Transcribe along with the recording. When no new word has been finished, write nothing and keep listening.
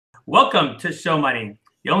Welcome to Show Money,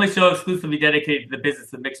 the only show exclusively dedicated to the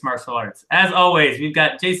business of mixed martial arts. As always, we've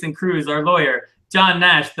got Jason Cruz, our lawyer, John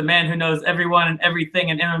Nash, the man who knows everyone and everything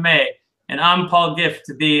in MMA, and I'm Paul Gift,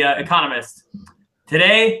 the economist.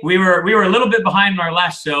 Today, we were a little bit behind in our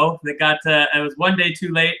last show. It was one day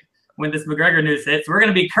too late when this McGregor news hit. So we're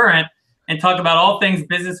going to be current and talk about all things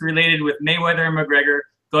business related with Mayweather and McGregor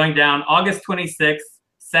going down August 26th,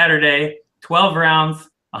 Saturday, 12 rounds,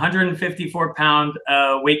 154-pound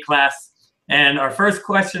weight class. And our first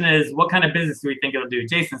question is, what kind of business do we think it'll do?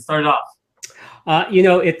 Jason, start it off.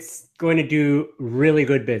 It's going to do really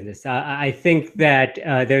good business. I think that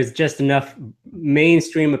there's just enough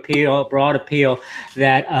mainstream appeal, broad appeal,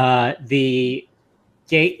 that the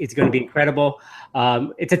gate is going to be incredible.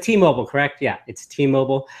 It's a T-Mobile, correct? Yeah, it's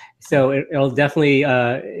T-Mobile. So it'll definitely,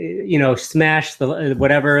 smash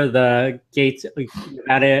whatever the gates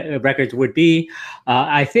records would be.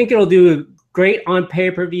 I think it'll do great on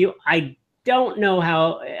pay-per-view. I don't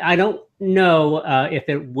know if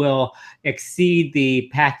it will exceed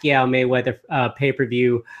the Pacquiao-Mayweather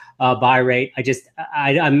pay-per-view buy rate.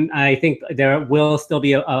 I think there will still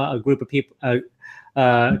be a group of people.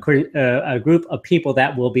 A group of people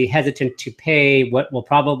that will be hesitant to pay what will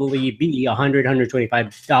probably be $100,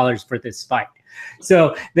 $125 for this fight.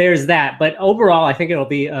 So there's that. But overall, I think it'll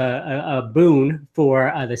be a boon for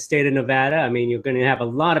the state of Nevada. I mean, you're going to have a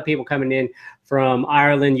lot of people coming in from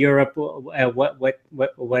Ireland, Europe,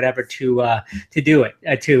 whatever to do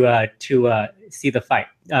it, to see the fight.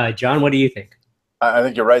 John, what do you think? I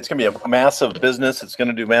think you're right. It's going to be a massive business. It's going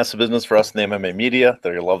to do massive business for us in the MMA media.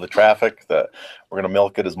 They're going to love the traffic. We're going to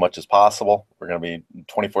milk it as much as possible. We're going to be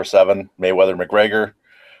 24/7 Mayweather McGregor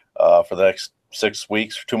for the next 6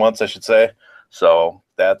 weeks, 2 months, I should say. So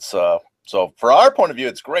that's so for our point of view,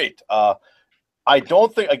 it's great. I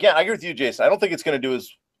don't think, again, I agree with you, Jason. I don't think it's going to do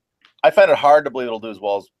as, I find it hard to believe it'll do as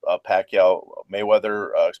well as Pacquiao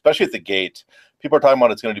Mayweather, especially at the gate. People are talking about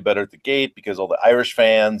it's going to do better at the gate because all the Irish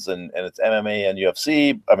fans and it's MMA and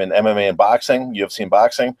UFC. I mean, MMA and boxing, UFC and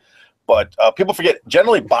boxing. But people forget,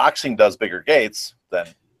 generally boxing does bigger gates than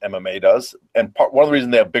MMA does. And one of the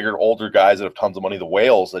reasons they have bigger, older guys that have tons of money, the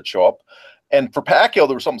whales that show up. And for Pacquiao,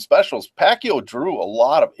 there was something special. Pacquiao drew a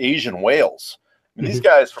lot of Asian whales. I mean, these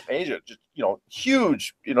guys from Asia, just,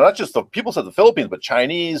 huge, not just the people said the Philippines, but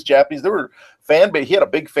Chinese, Japanese. There were fan base. He had a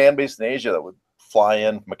big fan base in Asia that would fly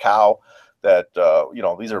in, Macau, that,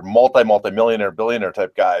 these are multi-millionaire, billionaire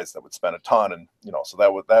type guys that would spend a ton. And,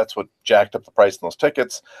 so that's what jacked up the price of those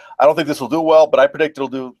tickets. I don't think this will do well, but I predict it'll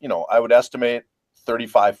do, I would estimate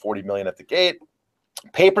 35, 40 million at the gate.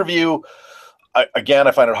 Pay-per-view, again,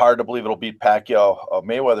 I find it hard to believe it'll beat Pacquiao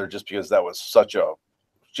Mayweather just because that was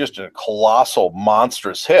just a colossal,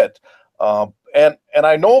 monstrous hit. And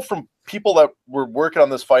I know from people that were working on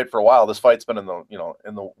this fight for a while, this fight's been in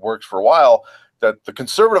the works for a while, that the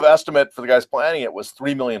conservative estimate for the guys planning it was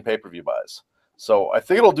 3 million pay-per-view buys. So I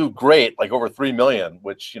think it'll do great, like over 3 million,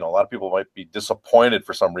 which, a lot of people might be disappointed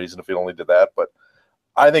for some reason if it only did that. But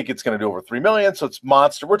I think it's going to do over 3 million. So it's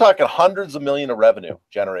monster. We're talking hundreds of millions of revenue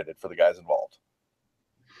generated for the guys involved.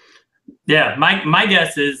 Yeah, my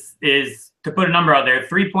guess is to put a number out there,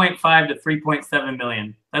 3.5 to 3.7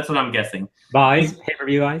 million. That's what I'm guessing. Buys,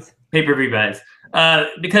 pay-per-view buys? Pay-per-view buys.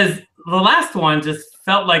 Because the last one just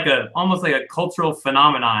felt like almost like a cultural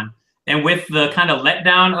phenomenon. And with the kind of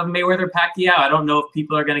letdown of Mayweather Pacquiao, I don't know if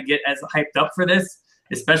people are going to get as hyped up for this,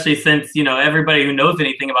 especially since, everybody who knows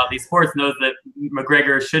anything about these sports knows that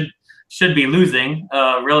McGregor should be losing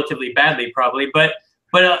relatively badly probably. But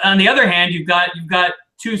on the other hand, you've got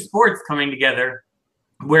two sports coming together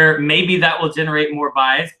where maybe that will generate more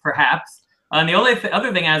buys, perhaps. And the only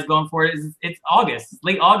other thing I was going for is it's August,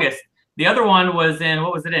 late August. The other one was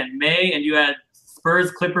in May, and you had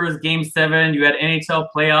Spurs Clippers Game 7. You had NHL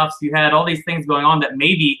playoffs. You had all these things going on that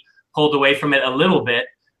maybe pulled away from it a little bit.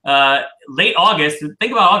 Late August.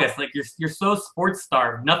 Think about August. Like you're so sports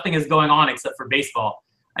starved. Nothing is going on except for baseball.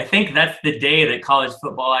 I think that's the day that college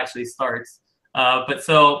football actually starts.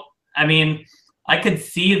 I could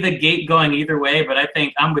see the gate going either way, but I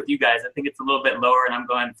think I'm with you guys. I think it's a little bit lower, and I'm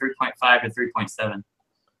going 3.5 to 3.7.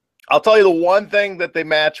 I'll tell you the one thing that they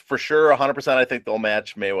match for sure, 100%. I think they'll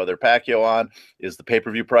match Mayweather Pacquiao on is the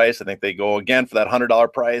pay-per-view price. I think they go again for that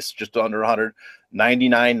 $100 price, just under 100,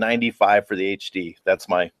 $99.95 for the HD. That's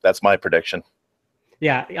my prediction.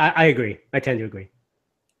 Yeah, I agree. I tend to agree.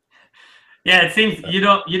 Yeah, it seems you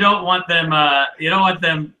don't want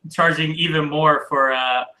them charging even more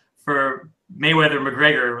for Mayweather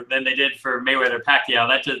McGregor than they did for Mayweather Pacquiao.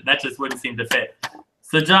 That just wouldn't seem to fit.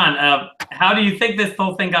 So John, how do you think this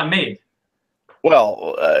whole thing got made?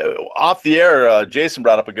 Well, off the air, Jason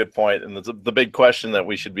brought up a good point, and the big question that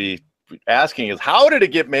we should be asking is, how did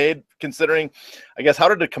it get made? Considering, I guess, how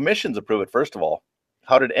did the commissions approve it? First of all,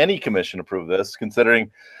 how did any commission approve this?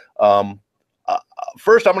 Considering,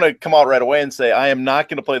 first, I'm going to come out right away and say I am not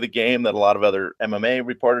going to play the game that a lot of other MMA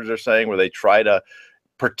reporters are saying, where they try to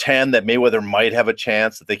pretend that Mayweather might have a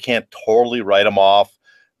chance, that they can't totally write him off,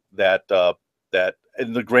 that that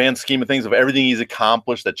in the grand scheme of things, of everything he's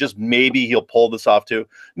accomplished, that just maybe he'll pull this off too.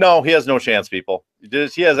 No, he has no chance, people.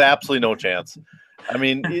 He has absolutely no chance. I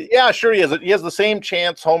mean, yeah, sure, he has the same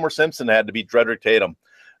chance Homer Simpson had to beat Drederick Tatum.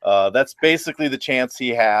 That's basically the chance he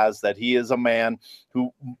has, that he is a man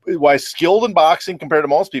who, while skilled in boxing compared to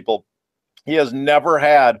most people, he has never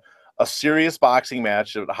had a serious boxing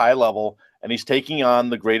match at a high level, and he's taking on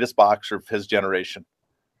the greatest boxer of his generation.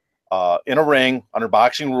 In a ring, under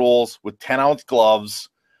boxing rules, with 10-ounce gloves.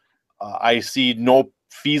 I see no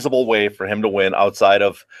feasible way for him to win outside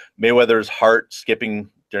of Mayweather's heart skipping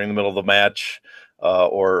during the middle of the match,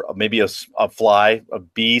 or maybe a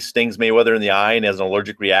bee stings Mayweather in the eye and has an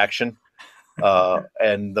allergic reaction,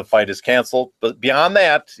 and the fight is canceled. But beyond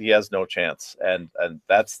that, he has no chance, and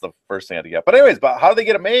that's the first thing I had to get. But anyways, how do they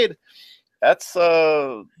get it made? That's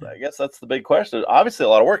I guess that's the big question. Obviously, a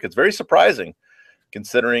lot of work. It's very surprising,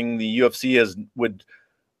 considering the UFC would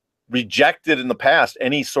rejected in the past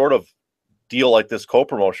any sort of deal like this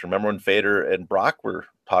co-promotion. Remember when Fader and Brock were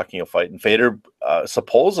talking a fight, and Fader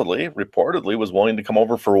reportedly was willing to come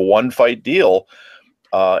over for a one-fight deal,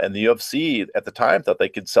 and the UFC at the time thought they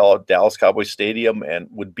could sell at Dallas Cowboys Stadium and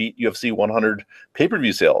would beat UFC 100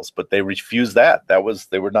 pay-per-view sales, but they refused that.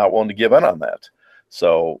 They were not willing to give in on that.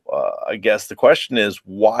 So I guess the question is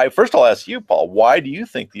why. First, I'll ask you, Paul. Why do you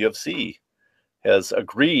think the UFC has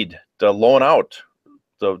agreed to loan out,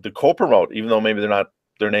 the co-promote, even though maybe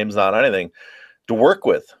their name's not on anything, to work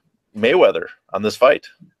with Mayweather on this fight?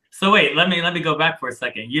 So wait, let me go back for a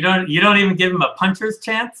second. You don't even give him a puncher's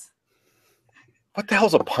chance? What the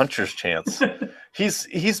hell's a puncher's chance?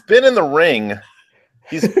 He's been in the ring.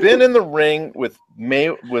 He's been in the ring with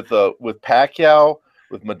Pacquiao,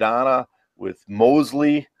 with Madonna, with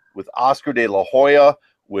Mosley, with Oscar De La Hoya,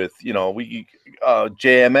 with JMM.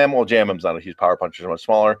 Well, JMM's not a huge power puncher, much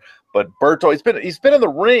smaller. But Berto, he's been in the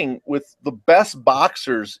ring with the best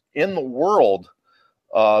boxers in the world.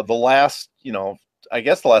 The last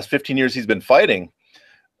 15 years he's been fighting.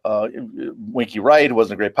 Winky Wright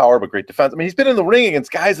wasn't a great power, but great defense. I mean, he's been in the ring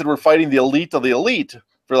against guys that were fighting the elite of the elite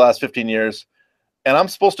for the last 15 years. And I'm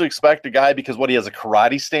supposed to expect a guy, because he has a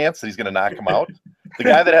karate stance, that he's going to knock him out. The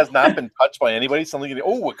guy that has not been touched by anybody, suddenly, a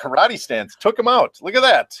karate stance took him out. Look at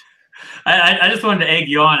that. I just wanted to egg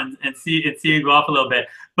you on and see you go off a little bit.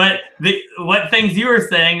 But what things you were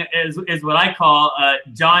saying is what I call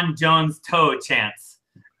John Jones toe chance,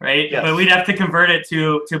 right? Yes. But we'd have to convert it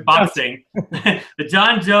to boxing. The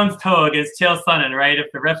John Jones toe against Chael Sonnen, right?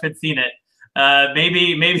 If the ref had seen it,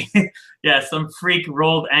 maybe yeah, some freak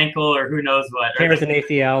rolled ankle or who knows what. Tears an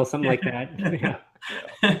ACL, something like that. Yeah.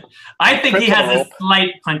 I think he has a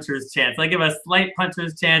slight puncher's chance. I give a slight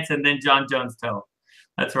puncher's chance, and then John Jones toe.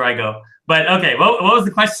 That's where I go. But okay, what was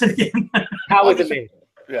the question again? How was it made?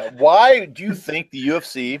 Yeah, why do you think the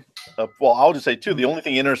UFC? Well, I'll just say too. The only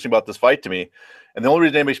thing interesting about this fight to me, and the only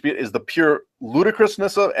reason anybody should be, is the pure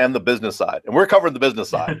ludicrousness of and the business side. And we're covering the business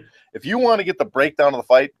side. If you want to get the breakdown of the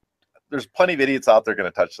fight, there's plenty of idiots out there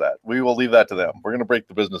going to touch that. We will leave that to them. We're going to break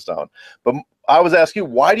the business down. But I was asking you,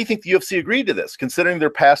 why do you think the UFC agreed to this, considering their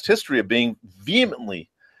past history of being vehemently,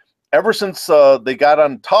 ever since they got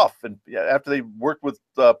on Tough and after they worked with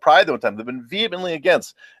Pride the one time, they've been vehemently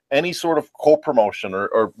against any sort of co-promotion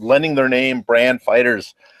or lending their name brand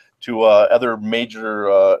fighters to other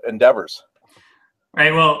major endeavors.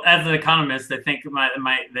 Right. Well, as an economist, I think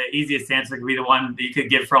the easiest answer could be the one that you could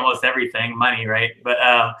give for almost everything: money, right? But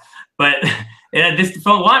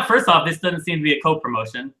first off, this doesn't seem to be a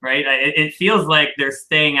co-promotion, right? It feels like they're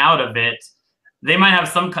staying out of it. They might have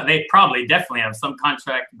they probably definitely have some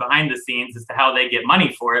contract behind the scenes as to how they get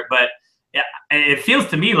money for it. But it feels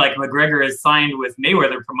to me like McGregor is signed with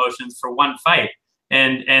Mayweather Promotions for one fight,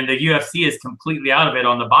 and the UFC is completely out of it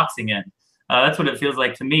on the boxing end. That's what it feels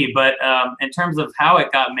like to me. But in terms of how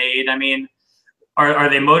it got made, I mean, are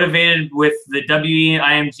they motivated with the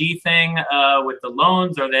WEIMG thing, with the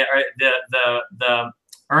loans, or the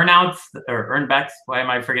earnouts or earnbacks? Why am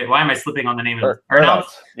I slipping on the name of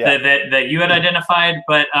earnouts? Yeah. that you had identified?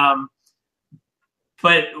 But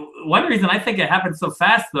one reason I think it happened so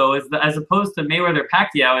fast, though, is that as opposed to Mayweather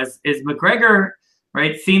Pacquiao, is McGregor,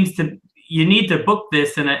 right? You need to book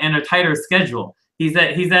this in a tighter schedule. He's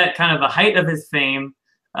at kind of the height of his fame.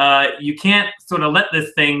 you can't sort of let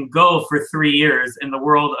this thing go for 3 years in the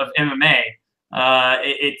world of MMA.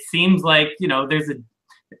 It seems like, you know,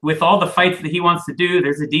 with all the fights that he wants to do,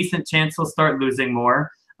 there's a decent chance he'll start losing more.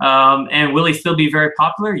 And will he still be very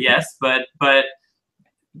popular? Yes, but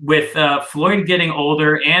with Floyd getting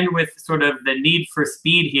older and with sort of the need for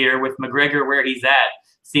speed here with McGregor where he's at,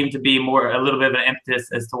 seemed to be a little bit of an impetus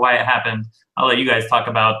as to why it happened. I'll let you guys talk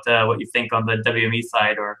about what you think on the WME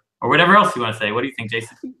side or whatever else you want to say. What do you think,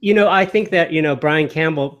 Jason? You know, I think that, you know, Brian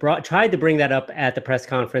Campbell tried to bring that up at the press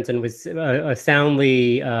conference and was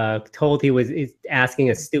soundly told he was asking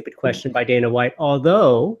a stupid question by Dana White,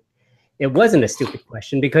 although it wasn't a stupid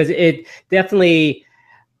question because it definitely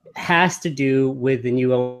has to do with the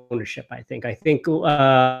new ownership. I think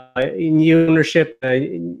new ownership,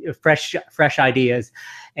 fresh ideas,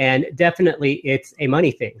 and definitely it's a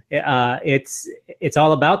money thing. It's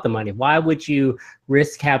all about the money. Why would you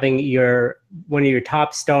risk having one of your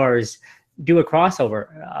top stars do a crossover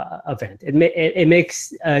event? It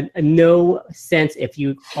makes no sense if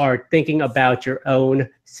you are thinking about your own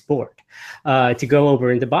sport to go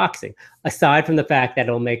over into boxing, aside from the fact that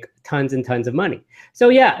it'll make tons and tons of money. So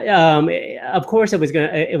yeah, of course it was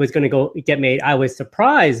gonna get made. I was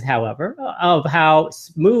surprised, however, of how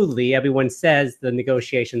smoothly everyone says the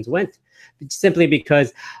negotiations went, simply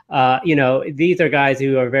because you know, these are guys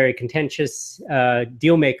who are very contentious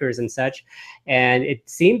deal makers and such, and it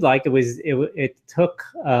seemed like it took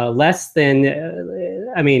less than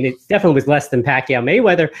I mean, it definitely was less than Pacquiao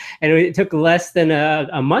Mayweather, and it took less than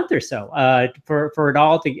a month or so for it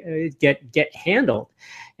all to get handled.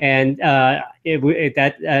 And that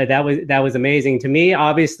was amazing to me.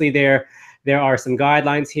 Obviously, there are some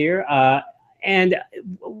guidelines here, and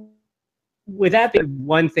with that,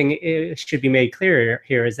 one thing should be made clear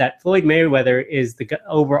here is that Floyd Mayweather is the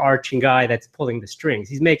overarching guy that's pulling the strings.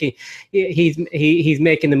 He's making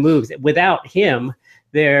the moves. Without him,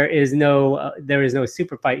 there is no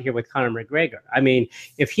super fight here with Conor McGregor. I mean,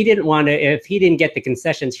 if he didn't get the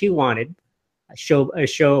concessions he wanted,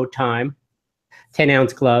 show time,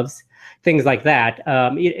 10-ounce gloves, things like that,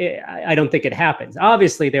 I don't think it happens.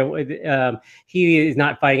 Obviously, he is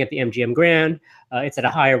not fighting at the MGM Grand. It's at a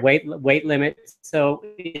higher weight limit. So,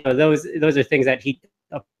 you know, those are things that he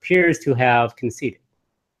appears to have conceded.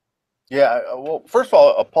 Yeah. Well, first of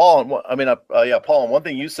all, Paul, Paul, one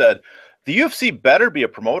thing you said, the UFC better be a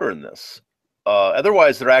promoter in this.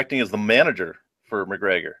 Otherwise, they're acting as the manager for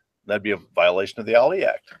McGregor. That'd be a violation of the Ali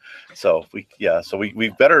Act. So we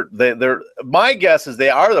better. My guess is they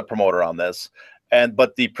are the promoter on this,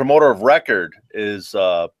 but the promoter of record is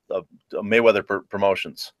Mayweather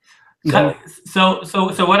Promotions. So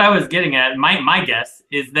what I was getting at, my guess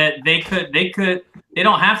is that they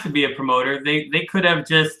don't have to be a promoter. They could have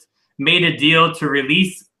just made a deal to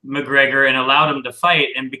release McGregor and allowed him to fight,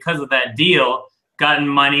 and because of that deal, gotten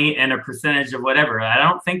money and a percentage of whatever. I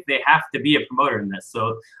don't think they have to be a promoter in this.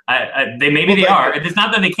 So they are. It's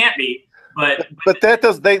not that they can't be, but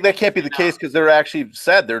that can't be the case because they're actually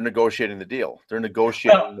said they're negotiating the deal. They're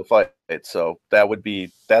negotiating the fight. So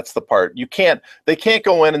that's the part. They can't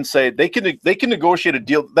go in and say they can negotiate a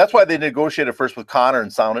deal. That's why they negotiated first with Conor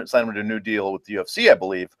and signed him to a new deal with the UFC, I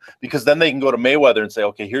believe, because then they can go to Mayweather and say,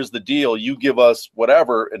 okay, here's the deal. You give us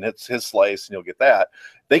whatever, and it's his slice, and you'll get that.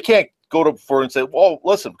 They can't go and say, well,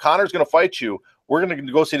 listen, Conor's going to fight you. We're going to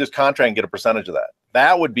negotiate his contract and get a percentage of that.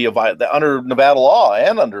 That would be under Nevada law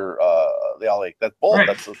and under the Ali. That's both. Right.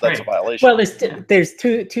 That's a violation. Well, there's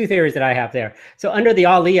two theories that I have there. So under the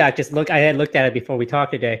Ali Act, I had looked at it before we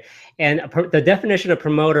talked today, and the definition of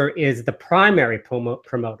promoter is the primary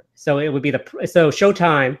promoter. So it would be so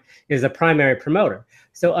Showtime is the primary promoter.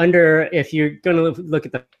 So if you're going to look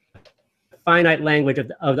at the finite language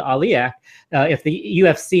of the Ali Act, if the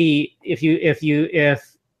UFC, if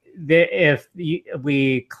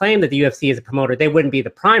we claim that the UFC is a promoter, they wouldn't be the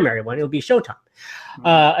primary one. It would be Showtime.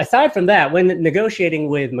 Aside from that, when negotiating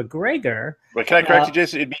with McGregor, but can I correct you,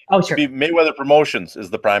 Jason? It'd be Mayweather Promotions is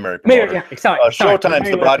the primary promoter. Showtime's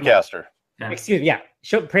the broadcaster. Yeah. Excuse me. Yeah.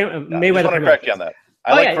 Mayweather. I just want to correct you on that.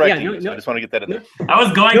 I correcting you. So I just want to get that in there. I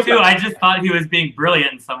was going to. I just thought he was being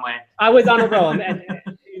brilliant in some way. I was on a roll.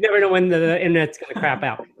 You never know when the internet's going to crap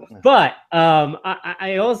out. But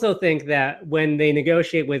I also think that when they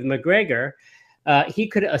negotiate with McGregor, he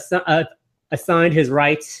could assign his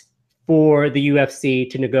rights for the UFC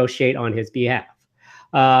to negotiate on his behalf,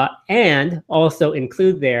 and also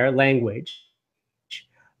include their language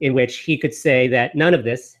in which he could say that none of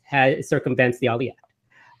this circumvents the Ali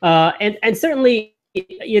Act. And certainly,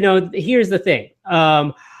 you know, here's the thing.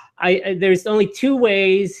 There's only two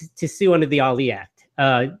ways to sue under the Ali Act.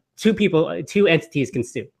 Two entities can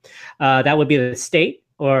sue. That would be the state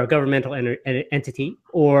or a governmental entity,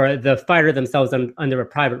 or the fighter themselves under a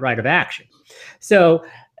private right of action. So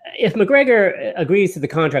if McGregor agrees to the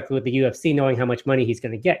contract with the UFC, knowing how much money he's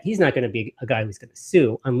going to get, he's not going to be a guy who's going to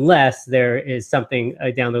sue unless there is something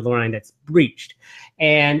down the line that's breached.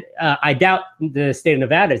 And I doubt the state of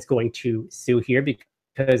Nevada is going to sue here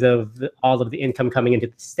because of all of the income coming into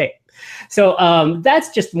the state. So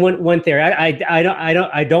that's just one theory.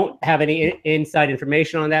 I don't have any inside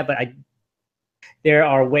information on that, but there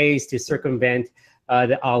are ways to circumvent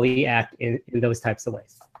the Ali Act in those types of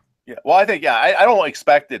ways. Yeah, well, I think, I don't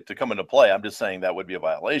expect it to come into play. I'm just saying that would be a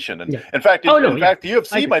violation. And in fact, the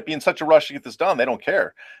UFC might be in such a rush to get this done. They don't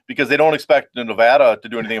care because they don't expect Nevada to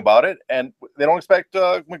do anything about it. And they don't expect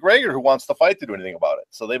McGregor, who wants to fight, to do anything about it.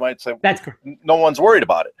 So they might say, that's correct. No one's worried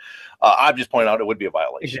about it. I'm just pointing out it would be a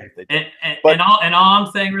violation. Exactly. And all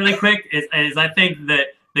I'm saying really quick is I think that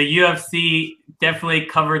the UFC definitely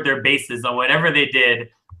covered their bases on whatever they did,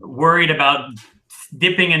 worried about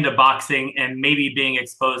dipping into boxing and maybe being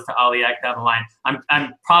exposed to Ali Act down the line.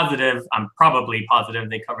 I'm probably positive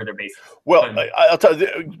they cover their bases. Well, I'll tell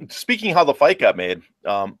you, speaking how the fight got made,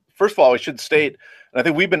 first of all, I should state, and I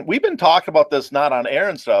think we've been talking about this, not on air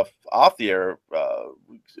and stuff, off the air,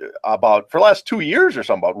 about for the last 2 years or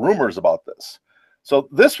something, about rumors about this. So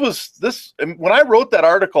this when I wrote that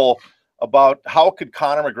article about how could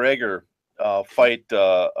Conor McGregor fight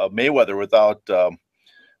Mayweather without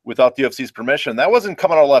the UFC's permission, that wasn't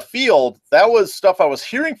coming out of left field. That was stuff I was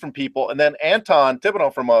hearing from people. And then Anton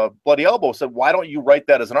Thibodeau from Bloody Elbow said, why don't you write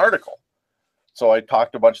that as an article? So I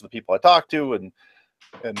talked to a bunch of the people I talked to, and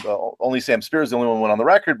only Sam Spears is the only one who went on the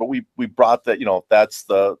record, but we brought that,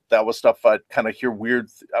 that was stuff I'd kind of hear weird.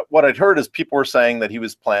 What I'd heard is people were saying that he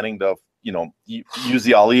was planning to, use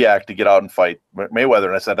the Ali Act to get out and fight Mayweather.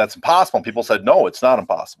 And I said, that's impossible. And people said, no, it's not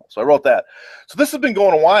impossible. So I wrote that. So this has been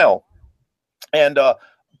going a while. And,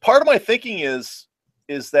 part of my thinking is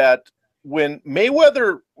that when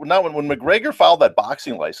McGregor filed that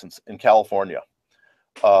boxing license in California,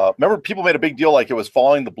 remember people made a big deal like it was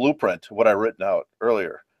following the blueprint, what I written out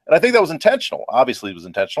earlier. And I think that was intentional. Obviously, it was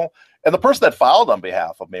intentional. And the person that filed on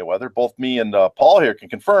behalf of Mayweather, both me and Paul here can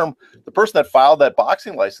confirm, the person that filed that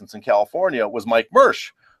boxing license in California was Mike Mersch,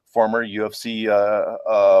 former UFC,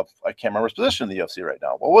 I can't remember his position in the UFC right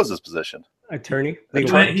now. What was his position? Attorney?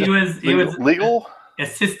 He was legal?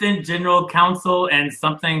 Assistant General Counsel and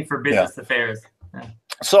something for business affairs. Yeah.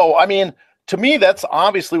 So, I mean, to me, that's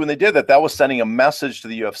obviously when they did that, that was sending a message to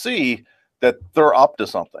the UFC that they're up to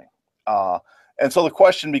something. And so the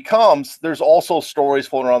question becomes, there's also stories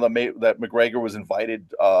floating around that McGregor was invited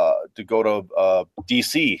to go to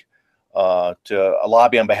D.C. To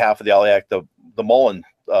lobby on behalf of the Ali Act, the Mullen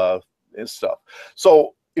stuff.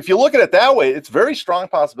 So if you look at it that way, it's a very strong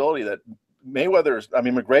possibility that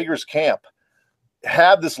McGregor's camp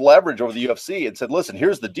had this leverage over the UFC and said, listen,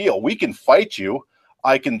 here's the deal. We can fight you.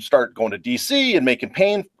 I can start going to DC and making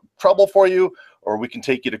trouble for you, or we can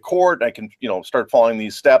take you to court. I can, start following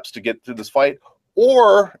these steps to get through this fight,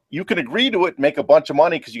 or you can agree to it and make a bunch of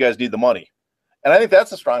money because you guys need the money. And I think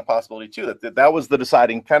that's a strong possibility too, that was the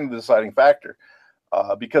deciding factor.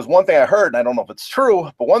 Because one thing I heard, and I don't know if it's true,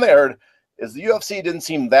 but one thing I heard is the UFC didn't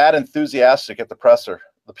seem that enthusiastic at the presser.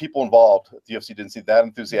 The people involved at the UFC didn't seem that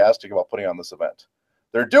enthusiastic about putting on this event.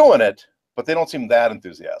 They're doing it, but they don't seem that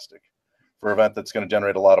enthusiastic for an event that's going to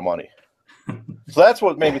generate a lot of money. So that's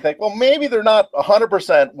what made me think, well, maybe they're not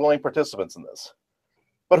 100% willing participants in this.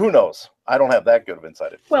 But who knows? I don't have that good of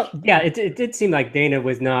insight. Well, yeah, it did seem like Dana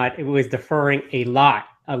was deferring a lot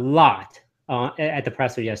at the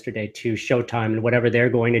presser yesterday to Showtime and whatever they're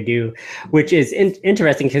going to do, which is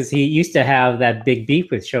interesting because he used to have that big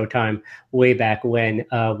beef with Showtime way back when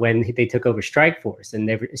they took over Strikeforce, and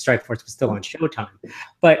Strikeforce was still on Showtime.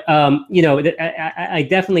 But I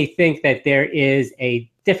definitely think that there is a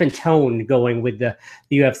different tone going with the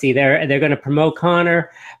UFC. They're going to promote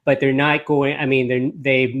Conor, but they're not going. I mean,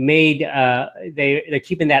 they're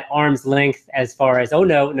keeping that arm's length as far as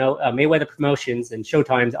Mayweather Promotions and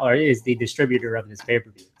Showtime's is the distributor of this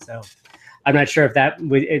pay-per-view. So I'm not sure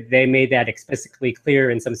if they made that explicitly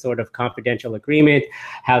clear in some sort of confidential agreement,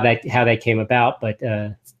 how that came about. But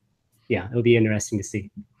it'll be interesting to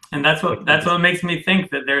see. And that's what makes me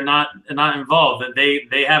think that they're not involved. That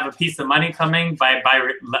they have a piece of money coming by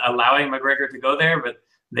allowing McGregor to go there, but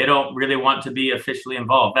they don't really want to be officially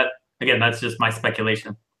involved. That's just my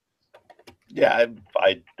speculation. Yeah,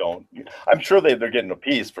 I don't. I'm sure they're getting a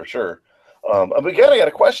piece for sure. But again, I got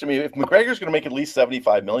a question. I mean, if McGregor's going to make at least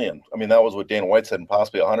 $75 million, I mean, that was what Dana White said, and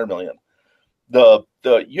possibly $100 million. The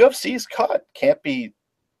UFC's cut can't be,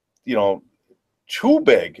 too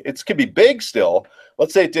big. It could be big still.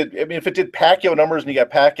 Let's say it did. I mean, if it did Pacquiao numbers and you got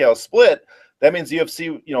Pacquiao split, that means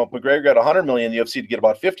UFC, you know, if McGregor got 100 million, UFC would get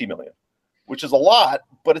about 50 million, which is a lot,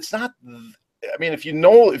 but it's not. I mean, if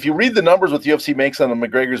you read the numbers what the UFC makes on the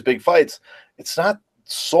McGregor's big fights, it's not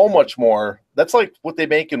so much more. That's like what they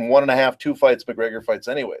make in 1.5, 2 fights, McGregor fights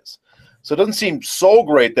anyways. So it doesn't seem so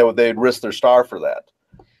great that they'd risk their star for that.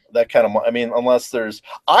 That kind of, I mean, unless there's,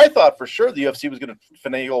 I thought for sure the UFC was going to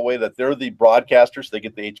finagle a way that they're the broadcasters, they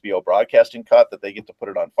get the HBO broadcasting cut, that they get to put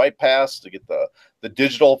it on Fight Pass, to get the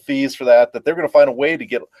digital fees for that they're going to find a way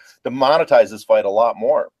to monetize this fight a lot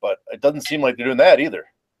more. But it doesn't seem like they're doing that either.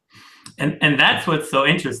 And that's what's so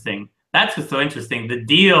interesting. That's what's so interesting. The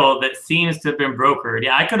deal that seems to have been brokered.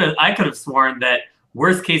 Yeah, I could have sworn that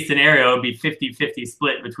worst case scenario would be 50-50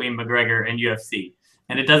 split between McGregor and UFC,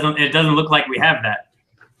 and it doesn't look like we have that.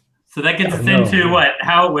 So that gets us into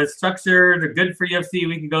how it was structured, or good for UFC.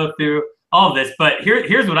 We can go through all of this, but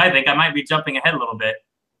here's what I think. I might be jumping ahead a little bit.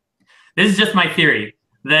 This is just my theory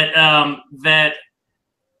that that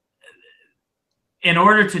in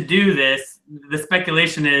order to do this, the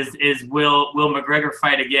speculation is will McGregor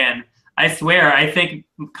fight again? I swear, I think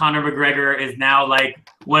Conor McGregor is now like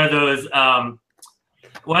one of those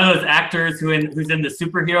actors who's in the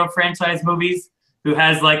superhero franchise movies, who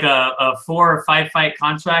has like a 4 or 5 fight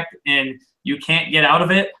contract and you can't get out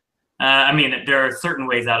of it. I mean, there are certain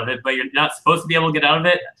ways out of it, but you're not supposed to be able to get out of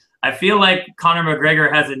it. I feel like Conor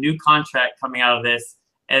McGregor has a new contract coming out of this,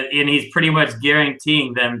 and he's pretty much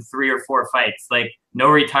guaranteeing them 3 or 4 fights, like no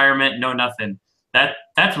retirement, no nothing.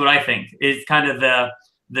 That's what I think is kind of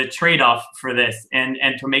the trade-off for this, and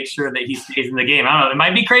to make sure that he stays in the game. I don't know, it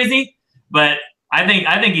might be crazy, but I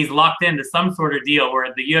think he's locked into some sort of deal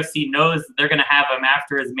where the UFC knows they're going to have him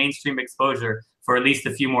after his mainstream exposure for at least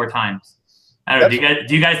a few more times. I don't know.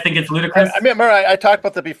 Do you guys think it's ludicrous? I mean, remember I talked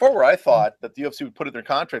about that before, where I thought that the UFC would put in their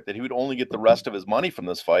contract that he would only get the rest of his money from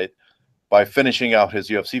this fight by finishing out his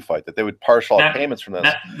UFC fight, that they would partial out payments from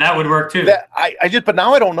this. That would work too. I did, but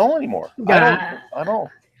now I don't know anymore. I don't.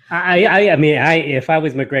 I mean, if I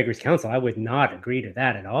was McGregor's counsel, I would not agree to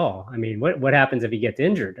that at all. I mean, what happens if he gets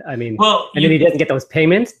injured? I mean, then he doesn't get those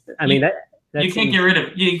payments. I mean, you can't get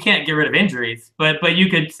rid of injuries, but you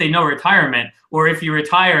could say no retirement, or if you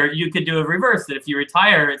retire, you could do a reverse. That if you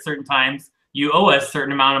retire at certain times, you owe us a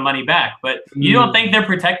certain amount of money back. But you don't think they're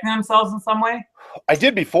protecting themselves in some way? I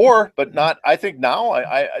did before, but not. I think now,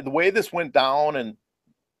 the way this went down and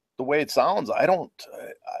the way it sounds, I don't.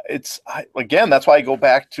 Again, that's why I go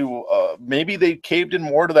back to maybe they caved in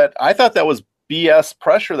more to that. I thought that was BS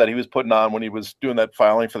pressure that he was putting on when he was doing that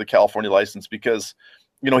filing for the California license, because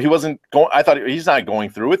he wasn't going. I thought he's not going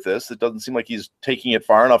through with this. It doesn't seem like he's taking it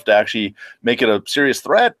far enough to actually make it a serious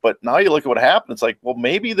threat. But now you look at what happened. It's like, well,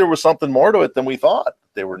 maybe there was something more to it than we thought.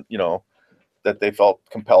 They were, that they felt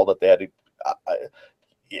compelled that they had to.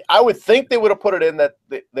 I would think they would have put it in that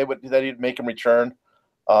that he'd make him return.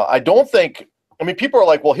 I don't think. I mean, people are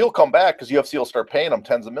like, well, he'll come back because UFC will start paying him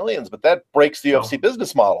tens of millions, but that breaks the UFC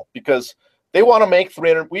business model, because they want to make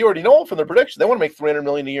 300. We already know from their prediction they want to make 300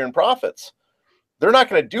 million a year in profits. They're not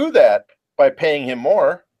going to do that by paying him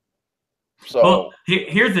more. So, well,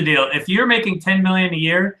 here's the deal: if you're making 10 million a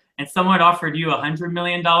year and someone offered you $100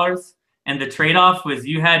 million, and the trade-off was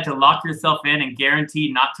you had to lock yourself in and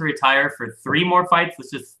guarantee not to retire for 3 more fights,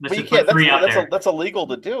 let's just put 3 out there. That's illegal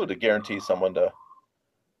to do, to guarantee someone to.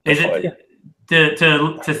 Is it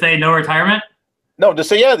to say no retirement? No, to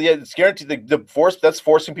say it's guaranteed. That's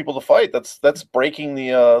forcing people to fight. That's breaking the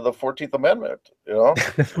 14th Amendment.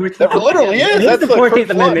 That literally is. That's the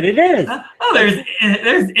 14th Amendment. It is. Oh,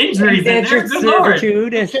 there's injuries.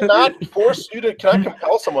 Servitude. Cannot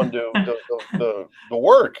compel someone to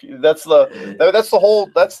work. That's the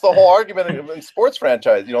whole argument in sports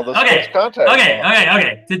franchise. Sports contact.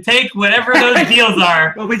 Okay. To take whatever those deals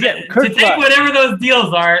are. Whatever those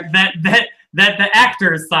deals are that the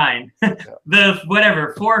actors sign, the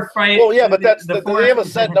whatever 4 fight. Well, yeah, but they have a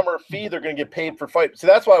set number of fee they're going to get paid per fight. So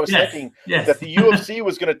that's why I was thinking that the UFC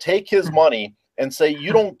was going to take his money and say,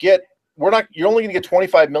 you're only going to get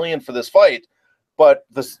 25 million for this fight, but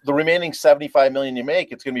the remaining 75 million you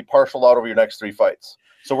make, it's going to be partial out over your next 3 fights.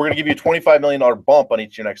 So we're going to give you a $25 million bump on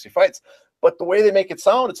each of your next 3 fights. But the way they make it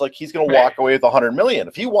sound, it's like he's going to walk away with 100 million.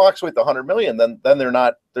 If he walks away with 100 million, then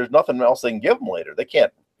there's nothing else they can give him later. They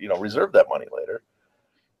can't reserve that money later.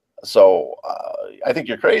 So I think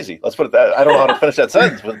you're crazy. Let's put it that. I don't know how to finish that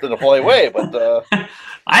sentence in a polite way, but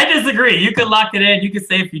I disagree. You could lock it in. You could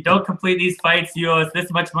say, if you don't complete these fights, you owe us this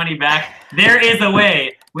much money back. There is a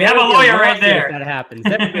way We have a lawyer right there. If that happens,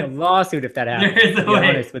 that would be a lawsuit if that happens. There is a to be way.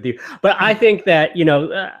 honest with you, but I think that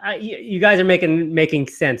you guys are making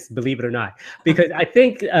sense, believe it or not, because I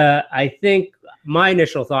think my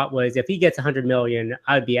initial thought was if he gets 100 million,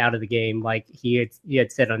 I'd be out of the game, like he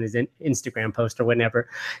had said on his Instagram post or whatever.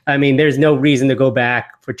 I mean, there's no reason to go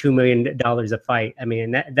back for $2 million a fight. I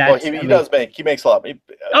mean, he makes a lot.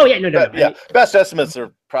 Oh yeah, no. Best estimates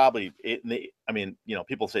are probably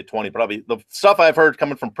people say 20, probably the stuff I've heard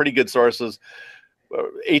coming from pretty good sources,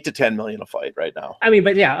 8 to 10 million a fight right now. I mean,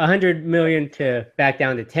 but yeah, 100 million to back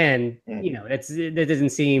down to 10, that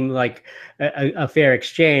doesn't seem like a fair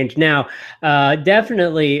exchange. Now,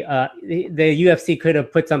 definitely, the UFC could have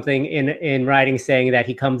put something in writing saying that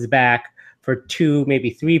he comes back for 2, maybe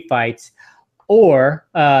 3 fights, or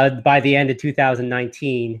by the end of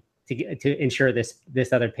 2019. To ensure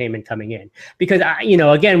this other payment coming in, because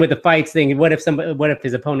again with the fights thing, what if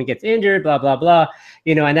his opponent gets injured, blah blah blah,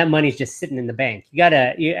 and that money's just sitting in the bank. You have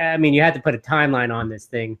to put a timeline on this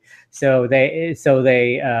thing, so they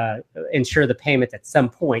ensure the payments at some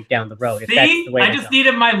point down the road. See, that's the way I just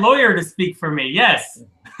needed my lawyer to speak for me. Yes.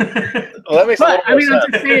 Well, that makes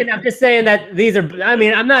I'm just saying that these are.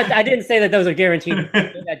 I didn't say that those are guaranteed.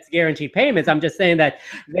 That's guaranteed payments. I'm just saying that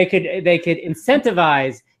they could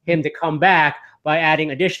incentivize him to come back by adding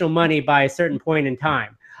additional money by a certain point in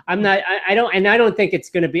time. I don't think it's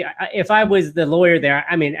going to be. If I was the lawyer there,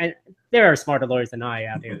 and there are smarter lawyers than I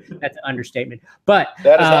out here. That's an understatement. But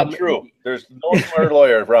that is not true. There's no smarter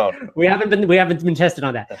lawyer around. We haven't been tested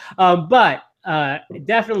on that. But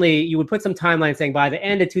definitely, you would put some timeline saying by the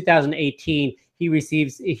end of 2018,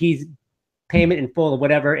 he's payment in full of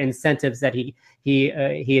whatever incentives that he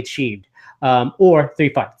achieved, or 3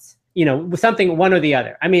 fights. Something one or the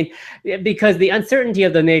other. I mean, because the uncertainty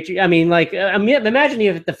of the nature. Imagine if he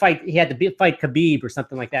had to fight Khabib or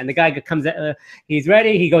something like that, and the guy comes, he's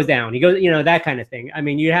ready, he goes down, he goes, that kind of thing. I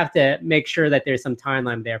mean, you have to make sure that there's some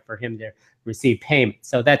timeline there for him to receive payment.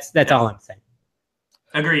 So that's all I'm saying.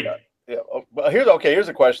 Agreed. Yeah. Here's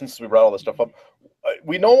a question. Since we brought all this stuff up,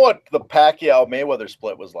 we know what the Pacquiao Mayweather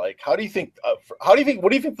split was like. What do you think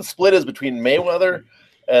the split is between Mayweather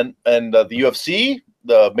and the UFC?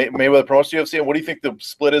 The Mayweather promotes UFC, and what do you think the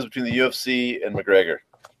split is between the UFC and McGregor?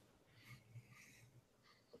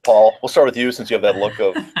 Paul, we'll start with you since you have that look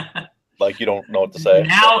of like you don't know what to say.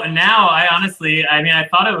 Now, I honestly, I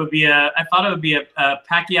thought it would be a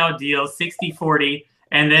Pacquiao deal, 60-40,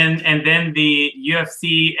 and then the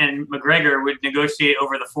UFC and McGregor would negotiate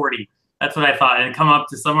over the 40. That's what I thought, and come up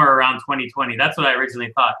to somewhere around 20-20. That's what I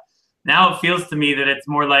originally thought. Now it feels to me that it's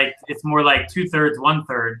more like 2/3,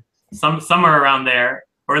 1/3. Somewhere around there,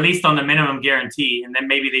 or at least on the minimum guarantee, and then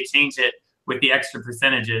maybe they change it with the extra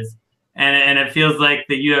percentages. And it feels like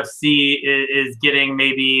the UFC is getting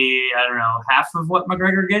maybe, I don't know, half of what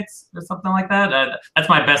McGregor gets or something like that. That's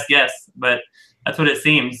my best guess, but that's what it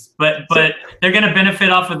seems. But they're going to benefit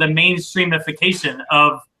off of the mainstreamification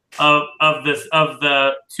of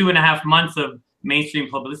the 2.5 months of mainstream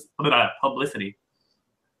publicity.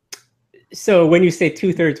 So when you say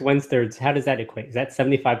 2/3, 1/3, how does that equate? Is that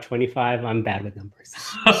 75-25? I'm bad with numbers.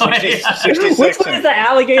 66. Which one is the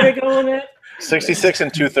alligator going at? 66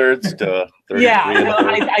 and 2/3 to 33. Yeah,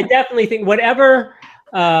 I definitely think whatever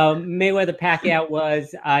Mayweather Pacquiao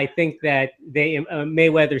was, I think that they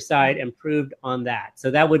Mayweather side improved on that.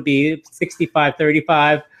 So that would be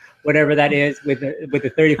 65-35, whatever that is, with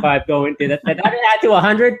the 35 going to that add to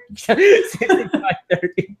 100.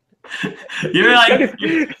 65-30. You're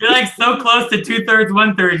like so close to 2/3,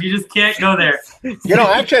 1/3. You just can't go there.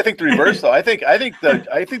 Actually, I think the reverse though. I think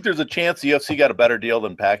there's a chance the UFC got a better deal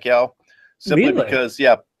than Pacquiao, simply because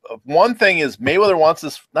one thing is Mayweather wants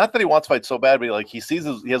this. Not that he wants to fight so bad, but he sees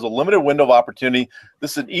he has a limited window of opportunity.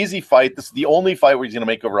 This is an easy fight. This is the only fight where he's going to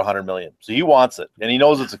make over 100 million. So he wants it, and he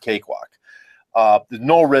knows it's a cakewalk. There's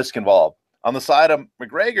no risk involved. On the side of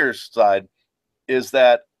McGregor's side is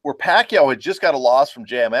that where Pacquiao had just got a loss from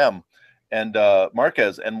JMM and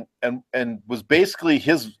Marquez, and was basically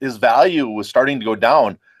his value was starting to go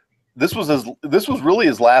down. This was really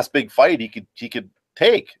his last big fight he could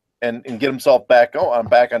take and get himself back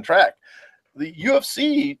on track. The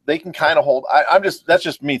UFC, they can kind of hold. That's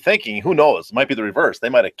just me thinking. Who knows? It might be the reverse. They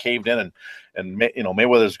might have caved in, and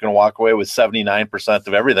Mayweather's going to walk away with 79%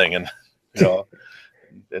 of everything, and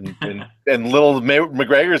and little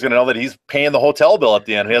McGregor is going to know that he's paying the hotel bill at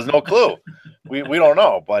the end. He has no clue. We don't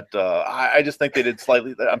know, but I just think they did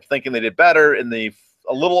slightly. I'm thinking they did better in a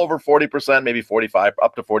little over 40%, maybe 45,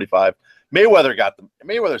 up to 45.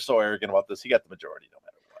 Mayweather's so arrogant about this. He got the majority no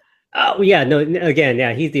matter what. Oh yeah, no. Again,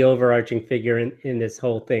 yeah, he's the overarching figure in this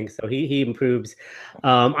whole thing. So he improves.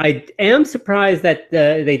 I am surprised that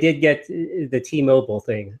they did get the T-Mobile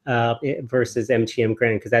thing versus MGM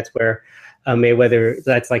Grand, because that's where Mayweather.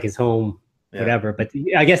 That's like his home, whatever. But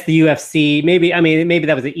I guess the UFC. Maybe, I mean, maybe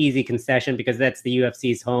that was an easy concession because that's the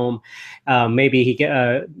UFC's home. Maybe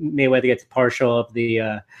Mayweather gets partial of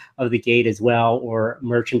the gate as well, or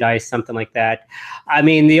merchandise, something like that. I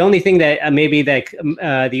mean, the only thing that maybe that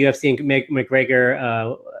the UFC and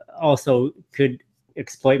McGregor also could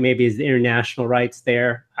exploit maybe is the international rights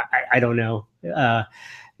there. I don't know.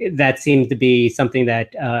 That seems to be something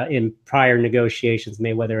that in prior negotiations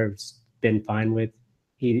Mayweather has been fine with.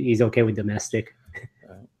 He's okay with domestic.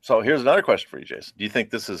 So here's another question for you, Jason. Do you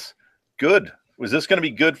think this is good? Was this going to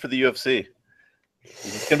be good for the UFC?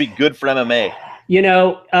 Is this going to be good for MMA? You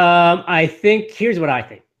know, I think here's what I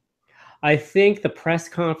think. I think the press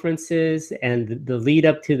conferences and the lead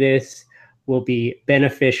up to this will be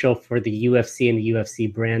beneficial for the UFC and the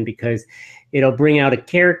UFC brand, because it'll bring out a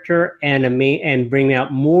character and bring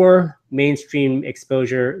out more mainstream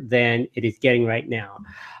exposure than it is getting right now.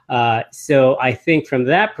 So I think from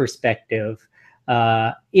that perspective,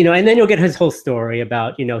 you know, and then you'll get his whole story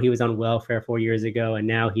about, you know, he was on welfare 4 years ago, and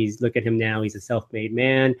now look at him now, he's a self-made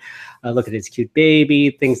man. Look at his cute baby,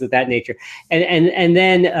 things of that nature. And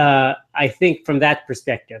then I think from that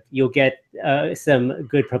perspective, you'll get some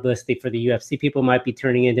good publicity for the UFC. People might be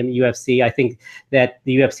turning into UFC. I think that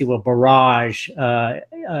the UFC will barrage,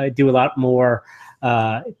 do a lot more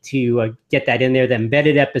to get that in there. The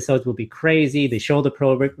embedded episodes will be crazy. The shoulder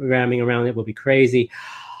programming around it will be crazy.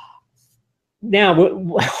 Now,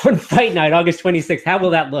 on fight night, August 26th, how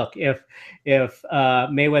will that look if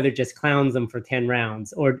Mayweather just clowns them for 10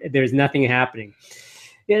 rounds, or there's nothing happening?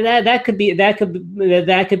 Yeah, that could be bad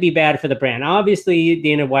for the brand. Obviously,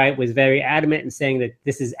 Dana White was very adamant in saying that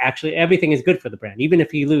this is actually, everything is good for the brand. Even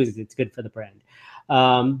if he loses, it's good for the brand.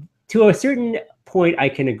 To a certain point, I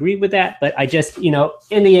can agree with that, but I just, you know,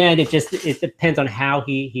 in the end, it depends on how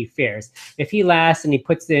he fares. If he lasts and he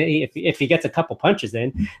puts in, if he gets a couple punches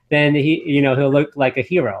in, then he'll look like a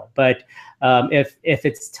hero. But if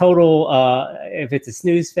it's total, if it's a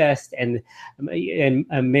snooze fest and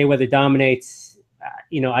Mayweather dominates,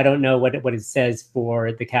 you know, I don't know what it says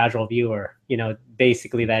for the casual viewer. You know,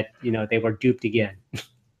 basically that, you know, they were duped again.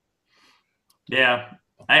 Yeah.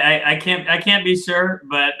 I can't be sure,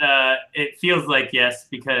 but it feels like yes,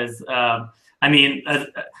 because I mean,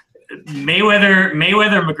 Mayweather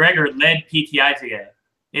McGregor led PTI together.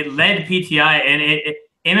 It led PTI, and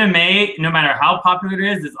MMA, no matter how popular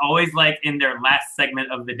it is always like in their last segment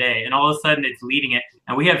of the day, and all of a sudden it's leading it.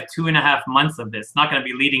 And we have 2.5 months of this. Not going to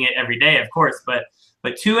be leading it every day, of course, but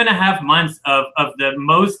 2.5 months of the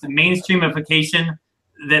most mainstreamification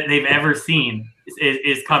that they've ever seen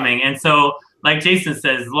is coming. And so, like Jason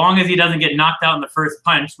says, as long as he doesn't get knocked out in the first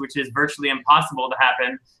punch, which is virtually impossible to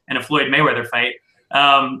happen in a Floyd Mayweather fight,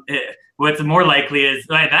 what's more likely is,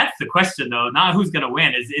 that's the question though, not who's going to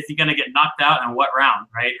win. Is he going to get knocked out in what round,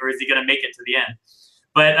 right? Or is he going to make it to the end?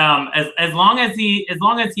 But as long as he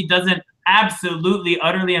doesn't absolutely,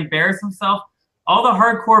 utterly embarrass himself, all the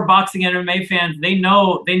hardcore boxing and MMA fans, they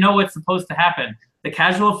know what's supposed to happen. The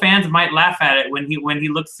casual fans might laugh at it when he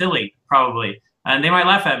looks silly, probably. And they might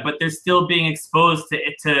laugh at it, but they're still being exposed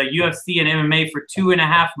to UFC and MMA for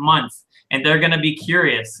 2.5 months, and they're going to be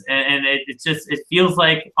curious. And it feels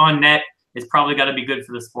like on net, it's probably got to be good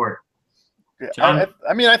for the sport. John?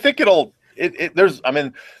 I mean, I think there's, I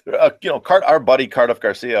mean, you know, our buddy Cardiff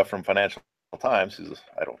Garcia from Financial Times,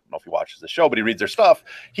 I don't know if he watches the show, but he reads their stuff.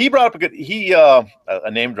 He brought up a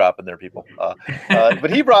name drop in there, people. But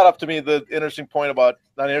he brought up to me the interesting point about,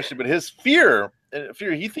 not interesting, but his fear.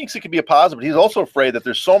 He thinks it could be a positive, but he's also afraid that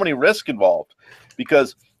there's so many risks involved.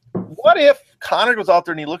 Because what if Conor goes out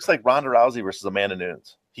there and he looks like Ronda Rousey versus Amanda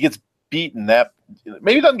Nunes? He gets beaten,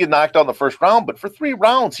 maybe he doesn't get knocked out in the first round, but for 3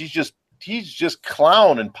 rounds he's just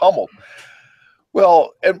clowned and pummeled.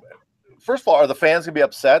 Well, and first of all, are the fans gonna be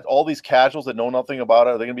upset? All these casuals that know nothing about it,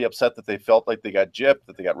 are they gonna be upset that they felt like they got gypped,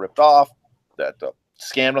 that they got ripped off, that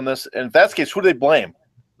scammed on this? And if that's the case, who do they blame?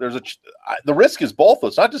 The risk is both.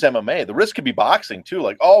 It's not just MMA. The risk could be boxing too.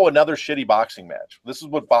 Like, oh, another shitty boxing match. This is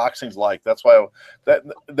what boxing's like. That's why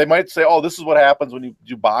they might say, oh, this is what happens when you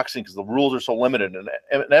do boxing because the rules are so limited. And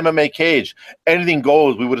an MMA cage, anything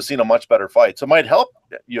goes. We would have seen a much better fight. So it might help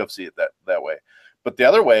UFC that way. But the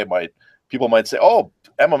other way, people might say, oh,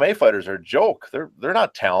 MMA fighters are a joke. They're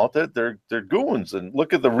not talented. They're goons. And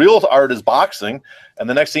look at the real art is boxing. And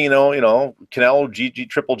the next thing you know, Canelo,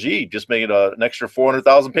 Triple G just made an extra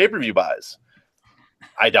 400,000 pay-per-view buys.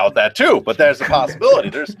 I doubt that too, but there's a possibility.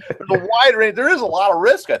 There's a wide range. There is a lot of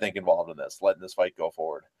risk, I think, involved in this, letting this fight go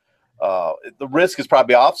forward. The risk is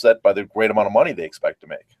probably offset by the great amount of money they expect to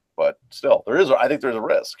make, but still, I think there's a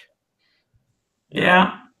risk.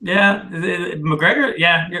 Yeah. McGregor,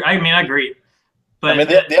 yeah, I mean, I agree. But I mean,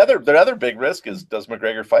 the other big risk is, does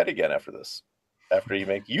McGregor fight again after this? After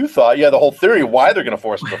you thought you had the whole theory why they're going to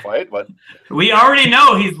force him to fight, but we already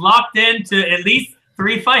know he's locked into at least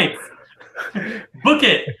 3 fights. Book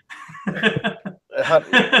it.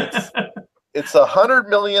 It's $100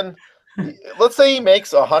 million. Let's say he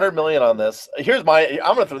makes $100 million on this. I'm going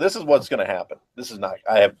to throw. This is what's going to happen. This is not.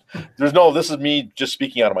 This is me just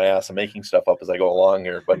speaking out of my ass and making stuff up as I go along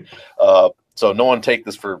here. But so no one take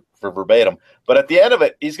this for verbatim. But at the end of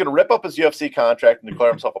it, he's going to rip up his UFC contract and declare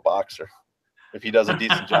himself a boxer if he does a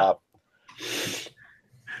decent job.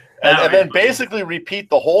 And then basically repeat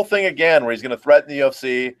the whole thing again, where he's going to threaten the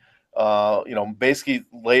UFC. Basically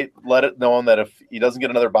let it known that if he doesn't get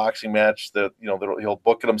another boxing match, that he'll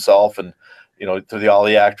book it himself, and through the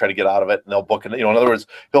Ali Act try to get out of it, and they'll book it. In other words,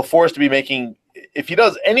 he'll force to be making, if he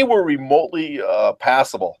does anywhere remotely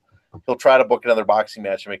passable, he'll try to book another boxing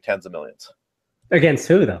match and make tens of millions. Against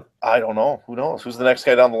who though? I don't know. Who knows? Who's the next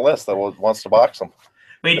guy down the list that wants to box him?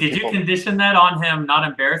 Wait, did you condition that on him not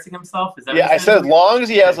embarrassing himself? Is that I said as long as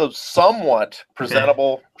he has a somewhat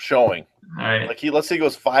presentable showing. All right. Like let's say he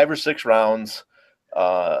goes 5 or 6 rounds,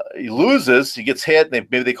 he loses, he gets hit, and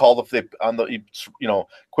maybe they call he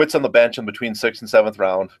quits on the bench in between 6th and 7th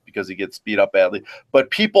round because he gets beat up badly.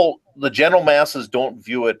 But the general masses don't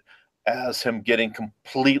view it as him getting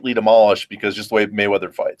completely demolished because just the way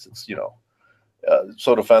Mayweather fights, it's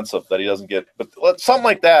so defensive that he doesn't get. But something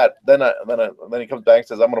like that, then he comes back and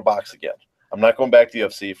says, "I'm going to box again. I'm not going back to the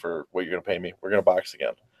UFC for what you're going to pay me. We're going to box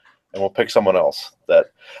again." And we'll pick someone else.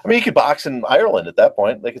 He could box in Ireland at that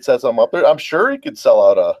point. They could set something up there. I'm sure he could sell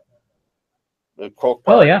out a Croke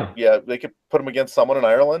Park. Oh yeah, yeah. They could put him against someone in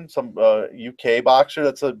Ireland, some UK boxer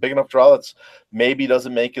that's a big enough draw. That's maybe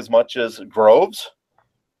doesn't make as much as Groves.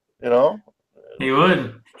 He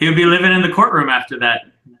would. He would be living in the courtroom after that,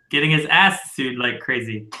 getting his ass sued like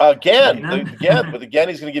crazy. Again, but again,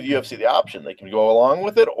 he's going to give UFC the option. They can go along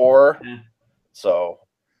with it, or so.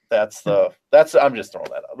 I'm just throwing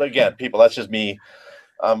that out. Again, people, that's just me.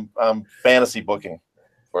 I'm fantasy booking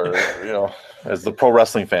for, as the pro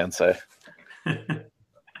wrestling fans say.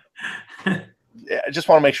 I just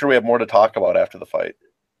want to make sure we have more to talk about after the fight.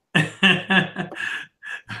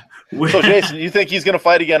 So, Jason, you think he's going to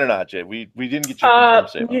fight again or not, Jay? We didn't get your confirmed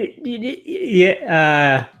statement.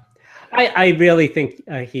 Yeah. I really think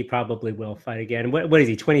he probably will fight again. What is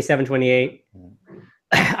he, 27, 28?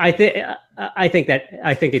 I think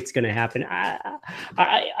it's going to happen.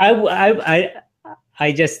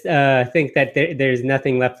 I just think that there's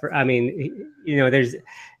nothing left for. I mean, there's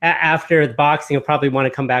after the boxing, he'll probably want to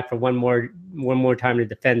come back for one more time to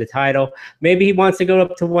defend the title. Maybe he wants to go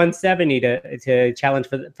up to 170 to challenge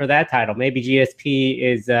for that title. Maybe GSP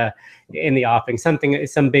is in the offing, some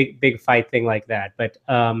big fight thing like that. But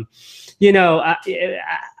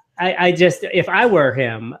I just, if I were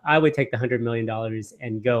him, I would take the $100 million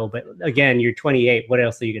and go. But again, you're 28. What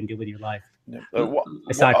else are you going to do with your life?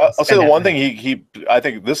 I'll say the one thing I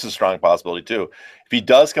think this is a strong possibility too. If he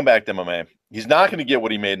does come back to MMA, he's not going to get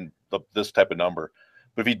what he made in this type of number.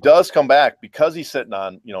 But if he does come back, because he's sitting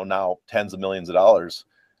on, now tens of millions of dollars,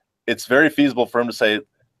 it's very feasible for him to say,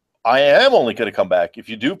 I am only going to come back if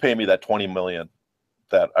you do pay me that 20 million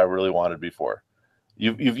that I really wanted before.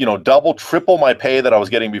 You've double, triple my pay that I was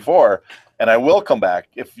getting before, and I will come back.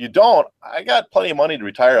 If you don't, I got plenty of money to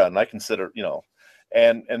retire on, and I consider,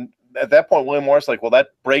 and at that point, William Morris like, well, that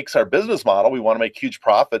breaks our business model. We want to make huge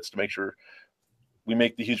profits to make sure we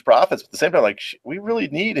make the huge profits. But at the same time, we really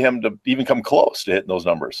need him to even come close to hitting those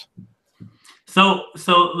numbers. So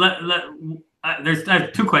I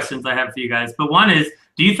have 2 questions I have for you guys. But one is,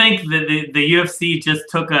 do you think that the UFC just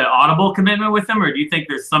took an audible commitment with him, or do you think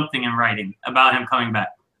there's something in writing about him coming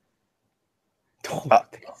back?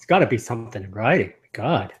 It's got to be something in writing.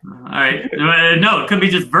 God. All right. No, it could be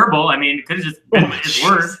just verbal. I mean, it could have just been his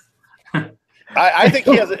words. I think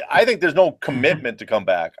he has. I think there's no commitment to come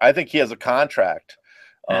back. I think he has a contract.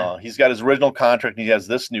 He's got his original contract, and he has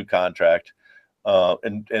this new contract.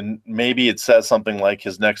 And maybe it says something like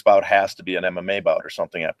his next bout has to be an MMA bout or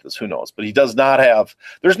something after this. Who knows? But he does not have.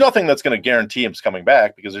 There's nothing that's going to guarantee him coming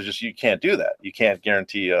back, because you can't do that. You can't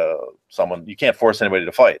guarantee someone. You can't force anybody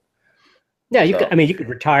to fight. Yeah, you could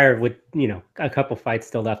retire with a couple fights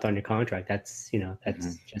still left on your contract. That's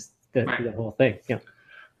just the whole thing. Yeah.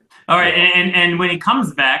 All right, and when he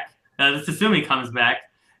comes back, let's assume he comes back.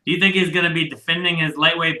 Do you think he's going to be defending his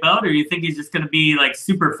lightweight belt, or do you think he's just going to be like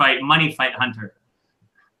super fight, money fight hunter?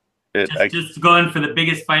 Just going for the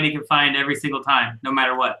biggest fight he can find every single time, no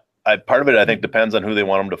matter what. Part of it, I think, depends on who they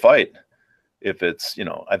want him to fight. If it's,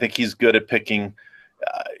 I think he's good at picking.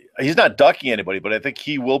 He's not ducking anybody, but I think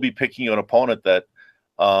he will be picking an opponent that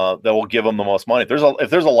will give him the most money. If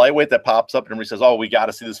there's a lightweight that pops up and everybody says, "Oh, we got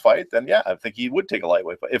to see this fight," then yeah, I think he would take a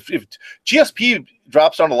lightweight. But if GSP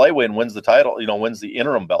drops down to lightweight and wins the title, wins the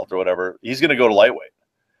interim belt or whatever, he's going to go to lightweight.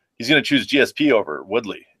 He's going to choose GSP over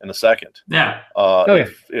Woodley in a second. Yeah.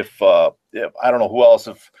 If I don't know who else,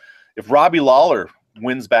 if Robbie Lawler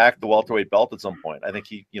wins back the welterweight belt at some point, I think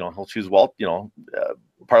he'll choose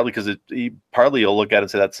partly because partly he'll look at it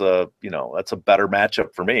and say that's a better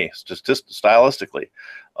matchup for me, just stylistically.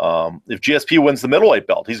 If GSP wins the middleweight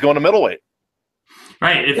belt, he's going to middleweight.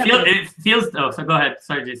 Right. It feels. Oh, so go ahead.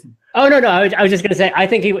 Sorry, Jason. Oh no. I was just gonna say I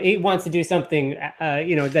think he wants to do something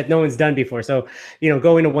that no one's done before. So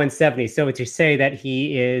going to 170. So to say that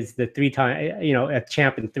he is the 3-time a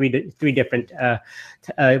champ in three different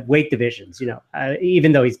weight divisions.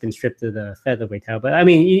 Even though he's been stripped to the featherweight title. But I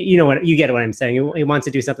mean you get what I'm saying. He wants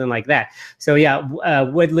to do something like that. So yeah,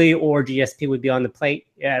 Woodley or GSP would be on the plate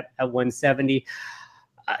at 170.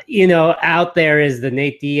 Out there is the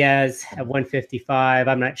Nate Diaz at 155.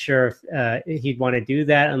 I'm not sure if he'd want to do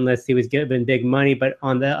that unless he was given big money. But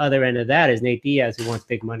on the other end of that is Nate Diaz, who wants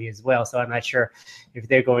big money as well. So I'm not sure if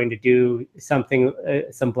they're going to do something,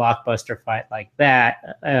 some blockbuster fight like that.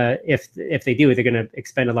 If they do, they're going to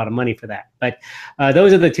expend a lot of money for that. But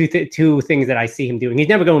those are the two things that I see him doing. He's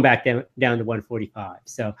never going back down to 145.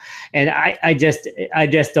 So, and I just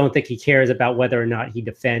don't think he cares about whether or not he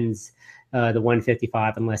defends the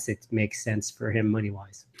 155 unless it makes sense for him money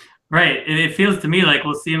wise. Right. It feels to me like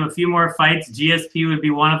we'll see him a few more fights. GSP would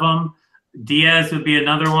be one of them. Diaz would be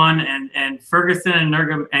another one, and Ferguson and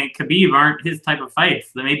Nurmagomedov and Khabib aren't his type of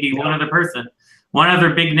fights. There may be one other person, one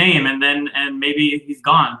other big name, and maybe he's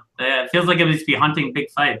gone. It feels like it would just be hunting big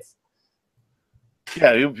fights.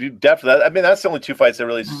 Yeah, you definitely. I mean, that's the only two fights I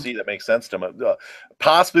really see that make sense to him.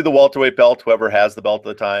 Possibly the welterweight belt, whoever has the belt at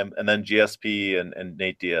the time, and then GSP and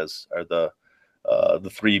Nate Diaz are the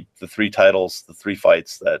three titles, the three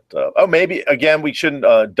fights that. Maybe again we shouldn't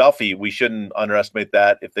Duffy. We shouldn't underestimate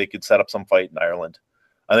that if they could set up some fight in Ireland.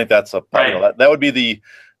 I think that's that would be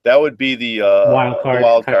the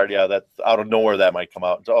wild card. Yeah, that out of nowhere that might come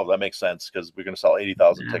out. Oh, that makes sense because we're going to sell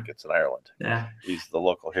 80,000 tickets in Ireland. Yeah, he's the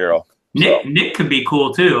local hero. Nick could be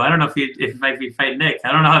cool too. I don't know if he fight Nick.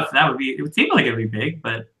 I don't know if that would be. It would seem like it would be big,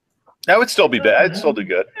 but that would still be big. I'd still do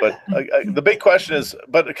good. But the big question is,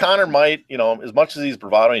 but Conor might, as much as he's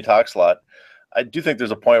bravado and he talks a lot, I do think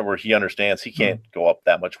there's a point where he understands he can't go up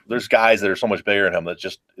that much. There's guys that are so much bigger than him that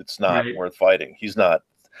it's not worth fighting. He's not.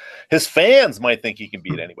 His fans might think he can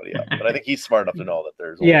beat anybody up, but I think he's smart enough to know that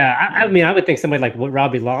there's. I mean, I would think somebody like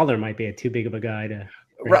Robbie Lawler might be too big of a guy to.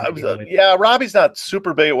 Robbie's not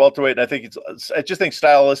super big at welterweight, and I think I just think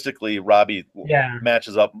stylistically Robbie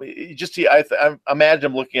matches up. I imagine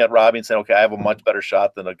him looking at Robbie and saying, "Okay, I have a much better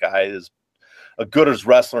shot than a guy as a good as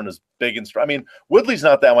wrestler and as big and strong." I mean, Woodley's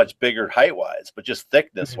not that much bigger height wise, but just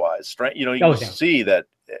thickness wise, strength. You can see that,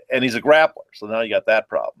 and he's a grappler, so now you got that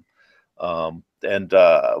problem.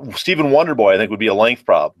 Stephen Wonderboy, I think, would be a length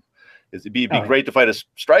problem. It'd be great to fight a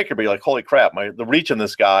striker, but you're like, holy crap, the reach in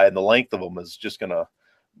this guy and the length of him is just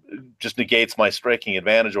negates my striking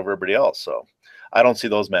advantage over everybody else. So I don't see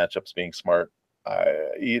those matchups being smart.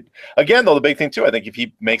 Again, though, the big thing too, I think if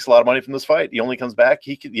he makes a lot of money from this fight, he only comes back.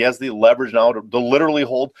 He has the leverage now to literally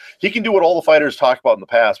hold. He can do what all the fighters talk about in the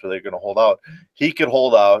past, where they're going to hold out. He could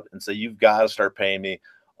hold out and say, "You've got to start paying me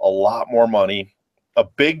a lot more money, a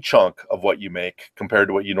big chunk of what you make compared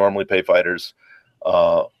to what you normally pay fighters."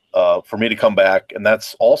 For me to come back, and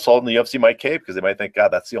that's also in the UFC might cave because they might think, God,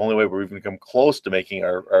 that's the only way we're even going to come close to making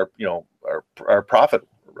our profit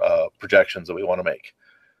projections that we want to make.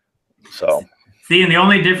 So, see, and the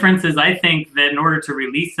only difference is I think that in order to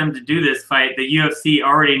release them to do this fight, the UFC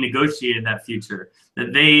already negotiated that future.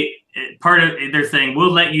 That they're saying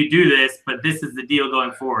we'll let you do this, but this is the deal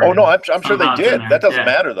going forward. Oh no, I'm sure they did. That doesn't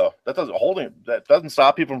matter though. That doesn't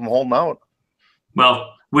stop people from holding out.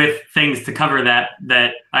 Well, with things to cover that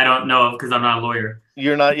I don't know of because I'm not a lawyer.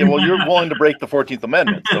 You're not. Well, you're willing to break the 14th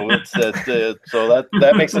Amendment, so so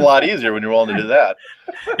that makes it a lot easier when you're willing to do that.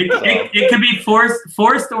 It could be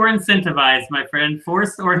forced or incentivized, my friend.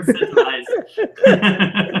 Forced or incentivized.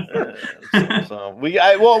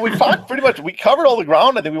 We fought pretty much. We covered all the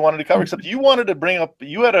ground I think we wanted to cover, except you wanted to bring up.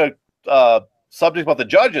 You had a subject about the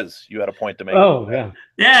judges. You had a point to make. Oh yeah.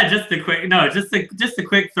 Yeah, just a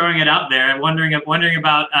quick throwing it out there. I'm wondering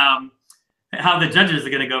about how the judges are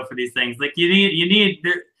going to go for these things. Like you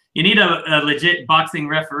need a legit boxing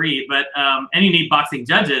referee, but and you need boxing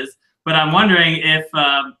judges. But I'm wondering if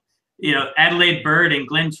Adelaide Bird and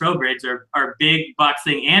Glenn Trowbridge are big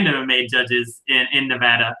boxing and MMA judges in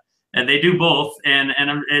Nevada, and they do both. And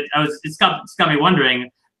it's got me wondering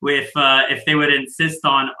if they would insist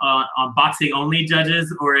on boxing only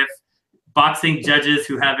judges, or if boxing judges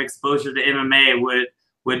who have exposure to MMA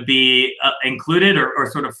would be included or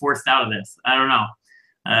sort of forced out of this. I don't know.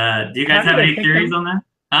 Do you guys have any theories on that?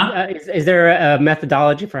 Huh? Is there a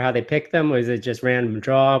methodology for how they pick them, or is it just random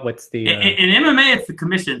draw? What's the in MMA? It's the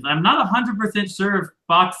commissions. I'm not 100% sure if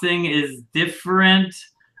boxing is different.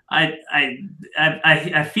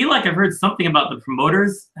 I feel like I've heard something about the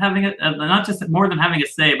promoters having it, not just more than having a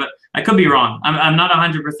say, but I could be wrong. I'm not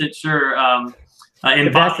 100% sure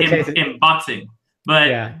in boxing, but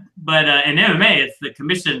yeah. But in MMA, it's the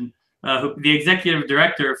commission, the executive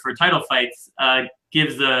director for title fights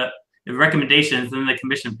gives the recommendations, and then the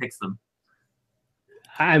commission picks them.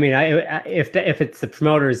 I mean, if it's the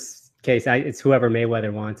promoter's case, it's whoever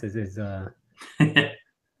Mayweather wants as his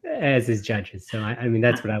judges. So I mean,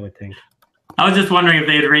 that's what I would think. I was just wondering if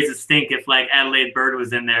they'd raise a stink if like Adelaide Bird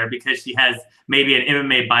was in there because she has maybe an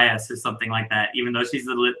MMA bias or something like that, even though she's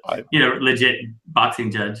a legit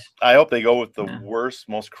boxing judge. I hope they go with the worst,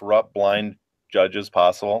 most corrupt, blind judges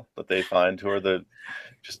possible that they find, who are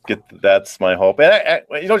that's my hope. And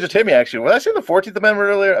just hit me actually. When I said the 14th Amendment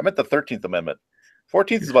earlier, I meant the 13th Amendment.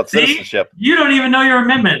 14th is about citizenship. You don't even know your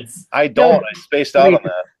amendments. I don't. I spaced out on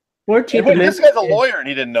that. 14th Amendment. This guy's a lawyer and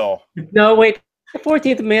he didn't know. No, wait. The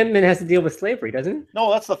 14th Amendment has to deal with slavery, doesn't it?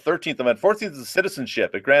 No, that's the 13th Amendment. 14th is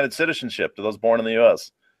citizenship. It granted citizenship to those born in the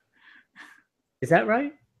U.S. Is that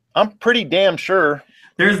right? I'm pretty damn sure.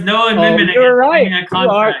 There's no amendment. You're right. You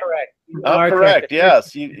are correct. I'm correct.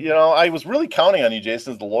 Yes. I was really counting on you,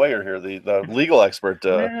 Jason, as the lawyer here, the legal expert,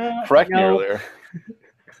 correct me earlier.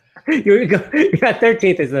 You got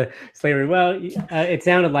 13th as a slavery. Well, it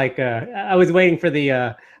sounded like I was waiting for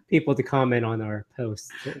the people to comment on our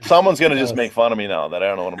posts. Someone's going to just make fun of me now that I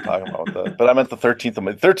don't know what I'm talking about. But I meant the 13th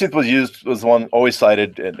Amendment. 13th was the one always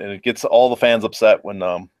cited, and it gets all the fans upset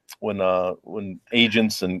when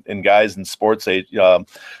agents and guys in sports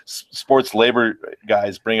labor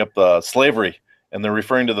guys bring up the slavery, and they're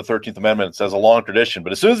referring to the 13th Amendment. It says a long tradition,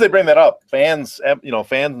 but as soon as they bring that up, fans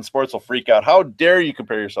in sports will freak out. How dare you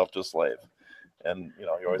compare yourself to a slave? And you're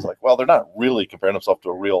always like, well, they're not really comparing themselves to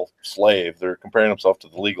a real slave. They're comparing themselves to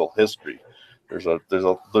the legal history. There's a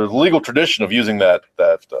legal tradition of using that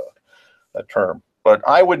term. But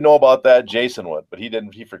I would know about that. Jason would, but he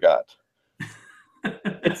didn't. He forgot.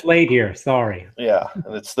 It's late here. Sorry. Yeah,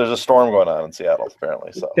 and there's a storm going on in Seattle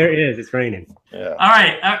apparently. So there is. It's raining. Yeah.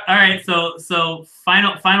 All right. So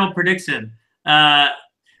final prediction.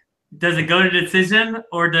 Does it go to decision,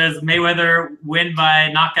 or does Mayweather win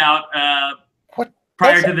by knockout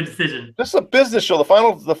prior to the decision? This is a business show.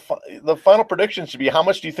 The final prediction should be, how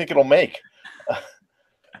much do you think it'll make?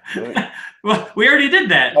 Well, we already did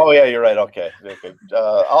that. Oh yeah, you're right. Okay.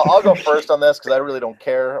 I'll go first on this because I really don't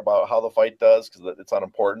care about how the fight does because it's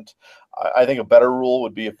unimportant. I think a better rule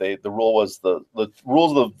would be if the rules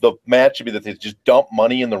of the match should be that they just dump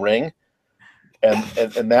money in the ring, and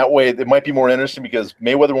that way it might be more interesting because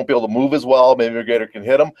Mayweather won't be able to move as well. Maybe McGregor can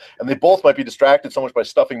hit him, and they both might be distracted so much by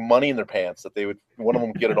stuffing money in their pants that one of them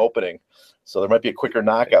would get an opening. So there might be a quicker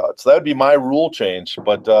knockout. So that would be my rule change,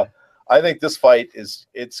 but. I think this fight it's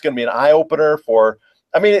going to be an eye opener for.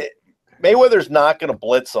 I mean, Mayweather's not going to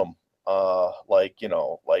blitz him like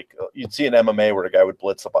you'd see in MMA where a guy would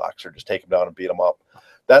blitz a boxer, just take him down and beat him up.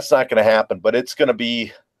 That's not going to happen. But it's going to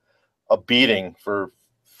be a beating for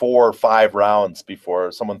 4 or 5 rounds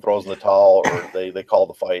before someone throws in the towel or they call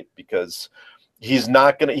the fight, because he's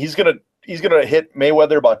going to hit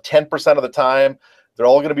Mayweather about 10% of the time. They're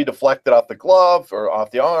all going to be deflected off the glove or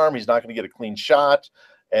off the arm. He's not going to get a clean shot.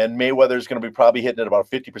 And Mayweather's going to be probably hitting at about a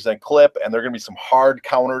 50% clip, and there are going to be some hard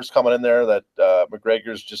counters coming in there that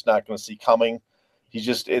McGregor's just not going to see coming. It's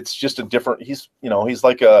just a different. He's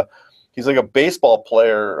like a baseball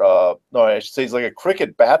player. No, I should say he's like a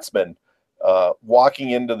cricket batsman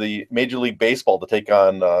walking into the Major League Baseball to take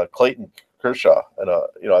on Clayton Kershaw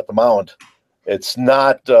at the mound. It's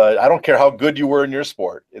not. I don't care how good you were in your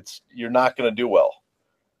sport. You're not going to do well.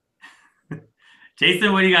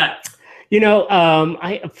 Jason, what do you got?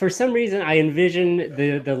 For some reason I envision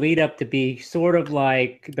the lead up to be sort of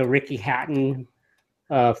like the Ricky Hatton,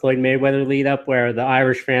 Floyd Mayweather lead up, where the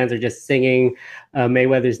Irish fans are just singing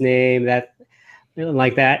Mayweather's name,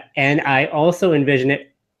 like that. And I also envision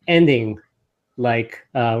it ending like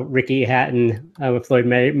Ricky Hatton with Floyd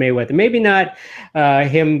Mayweather. Maybe not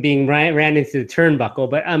him being ran into the turnbuckle,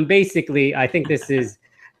 but basically, I think this is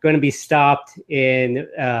going to be stopped in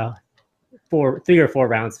 3 or 4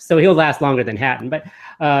 rounds. So he'll last longer than Hatton, but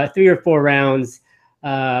 3 or 4 rounds,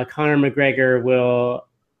 Conor McGregor will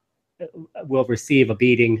receive a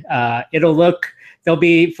beating. There'll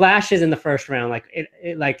be flashes in the first round,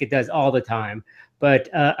 like it does all the time. But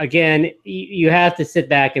again, you have to sit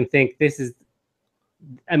back and think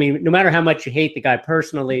I mean, no matter how much you hate the guy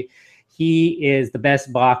personally, he is the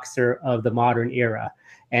best boxer of the modern era.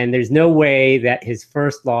 And there's no way that his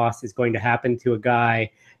first loss is going to happen to a guy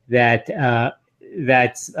that's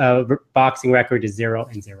boxing record is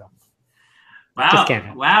 0-0.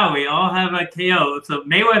 Wow! Wow! We all have a KO. So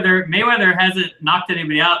Mayweather hasn't knocked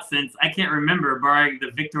anybody out since I can't remember, barring the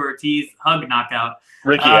Victor Ortiz hug knockout.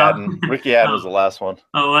 Ricky Hatton was the last one.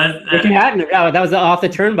 Oh, was Ricky Hatton? Oh, that was off the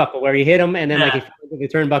turnbuckle where he hit him, and then like he fell into the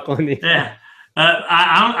turnbuckle.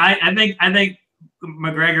 I think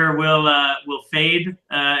McGregor will fade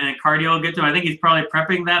and cardio will get to him. I think he's probably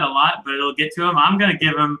prepping that a lot, but it'll get to him. I'm gonna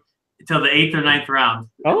give him until the 8th or 9th round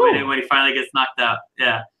when he finally gets knocked out.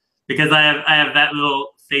 Yeah. Because I have that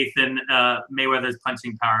little faith in Mayweather's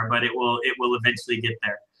punching power, but it will eventually get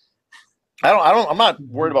there. I'm not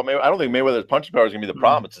worried about Mayweather. I don't think Mayweather's punching power is gonna be the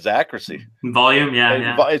problem. It's his accuracy, volume.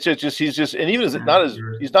 Yeah. It's just he's not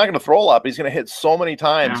going to throw a lot, but he's going to hit so many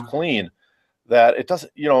times clean that it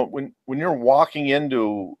doesn't. You know, when you're walking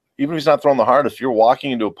into, even if he's not throwing the hardest, if you're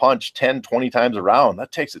walking into a punch 10, 20 times a round,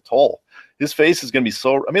 that takes a toll. His face is going to be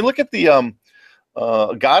so. I mean, look at the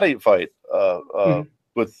Gotti fight.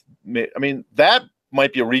 That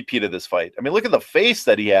might be a repeat of this fight. I mean, look at the face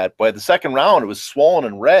that he had. By the second round, it was swollen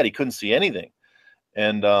and red. He couldn't see anything.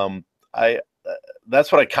 And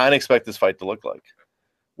that's what I kind of expect this fight to look like,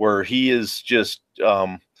 where he is just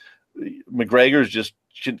McGregor's just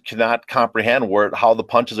cannot comprehend how the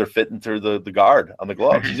punches are fitting through the guard on the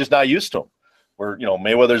gloves. He's just not used to them. Where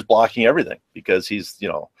Mayweather's blocking everything because he's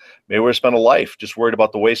Mayweather spent a life just worried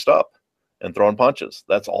about the waist up and throwing punches.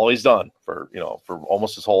 That's all he's done for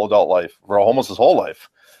almost his whole adult life, for almost his whole life.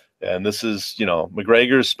 And this is,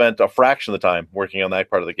 McGregor's spent a fraction of the time working on that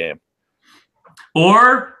part of the game.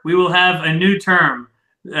 Or we will have a new term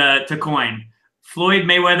to coin: Floyd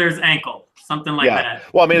Mayweather's ankle, something like that.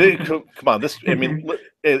 Well, I mean, come on,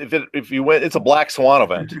 if you win, it's a black swan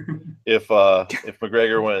event. If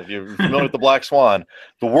McGregor wins, you're familiar with the black swan.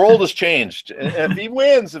 The world has changed, and if he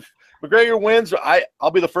wins, if McGregor wins,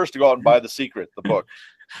 I'll be the first to go out and buy The Secret, the book.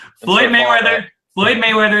 Floyd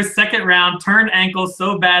Mayweather's second round turned ankle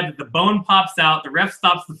so bad that the bone pops out. The ref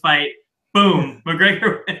stops the fight. Boom!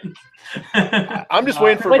 McGregor wins. I'm just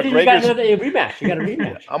waiting for McGregor's rematch. You got a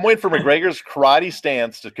rematch. I'm waiting for McGregor's karate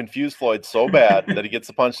stance to confuse Floyd so bad that he gets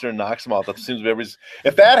the punch there and knocks him out. That seems to be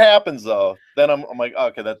if that happens, though, then I'm like,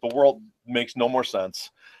 okay, that the world makes no more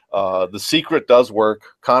sense. The Secret does work.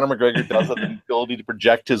 Conor McGregor does have the ability to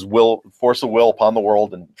project his force of will upon the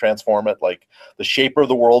world and transform it, like the Shaper of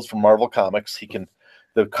the Worlds from Marvel Comics.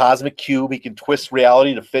 The cosmic cube, he can twist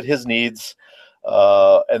reality to fit his needs.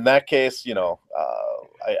 In that case,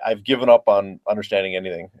 I've given up on understanding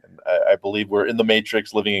anything. And I believe we're in the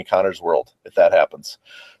Matrix, living in Conor's world, if that happens.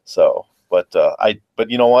 So, but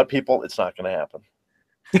you know what, people, it's not going to happen.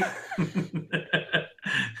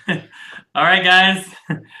 All right, guys.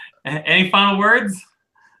 Any final words?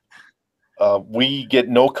 We get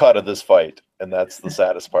no cut of this fight, and that's the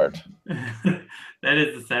saddest part. That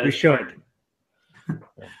is the saddest. We should.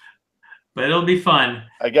 But it'll be fun.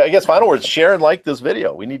 I guess final words: share and like this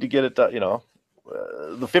video. We need to get it.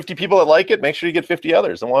 The 50 people that like it, make sure you get 50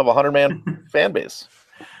 others, and we'll have a 100-man fan base.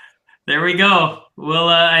 There we go. Well,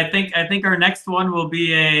 I think our next one will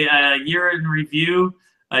be a year in review.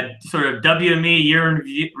 A sort of WME year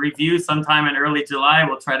in review sometime in early July.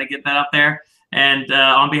 We'll try to get that out there. And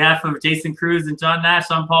on behalf of Jason Cruz and John Nash,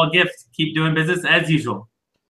 I'm Paul Gift. Keep doing business as usual.